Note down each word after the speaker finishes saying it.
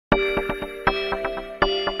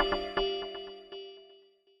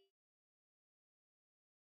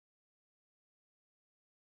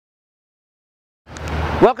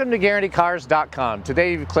Welcome to GuarantyCars.com.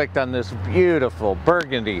 Today you've clicked on this beautiful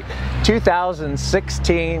burgundy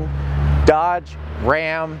 2016 Dodge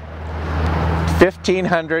Ram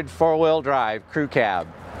 1500 four-wheel drive crew cab.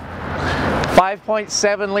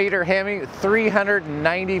 5.7 liter Hemi,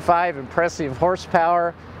 395 impressive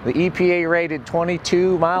horsepower, the EPA rated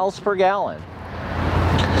 22 miles per gallon.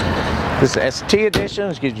 This ST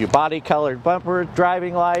edition gives you body colored bumper,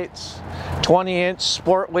 driving lights, 20-inch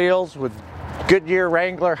sport wheels with Goodyear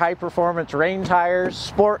Wrangler high performance rain tires,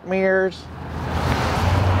 sport mirrors,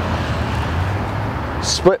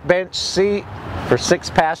 split bench seat for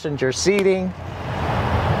 6-passenger seating,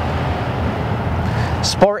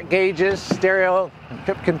 sport gauges, stereo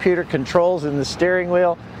and computer controls in the steering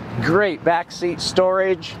wheel, great back seat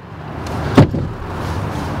storage.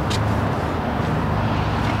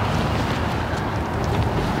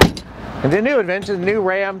 And the new invention, the new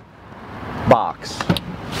Ram box.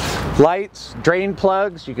 Lights, drain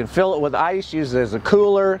plugs, you can fill it with ice, use it as a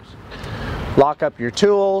cooler, lock up your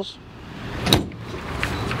tools.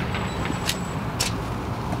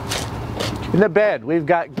 In the bed, we've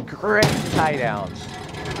got great tie downs.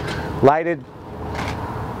 Lighted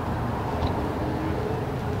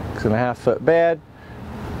 6.5 foot bed,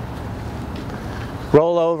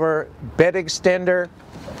 rollover bed extender,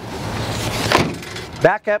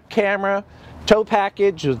 backup camera, tow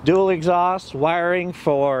package with dual exhaust, wiring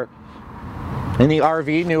for any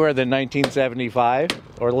RV newer than 1975,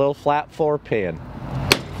 or a little flat 4-pin.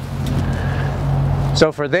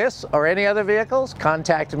 So for this or any other vehicles,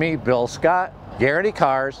 contact me, Bill.Scott,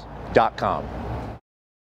 GuarantyCars.com.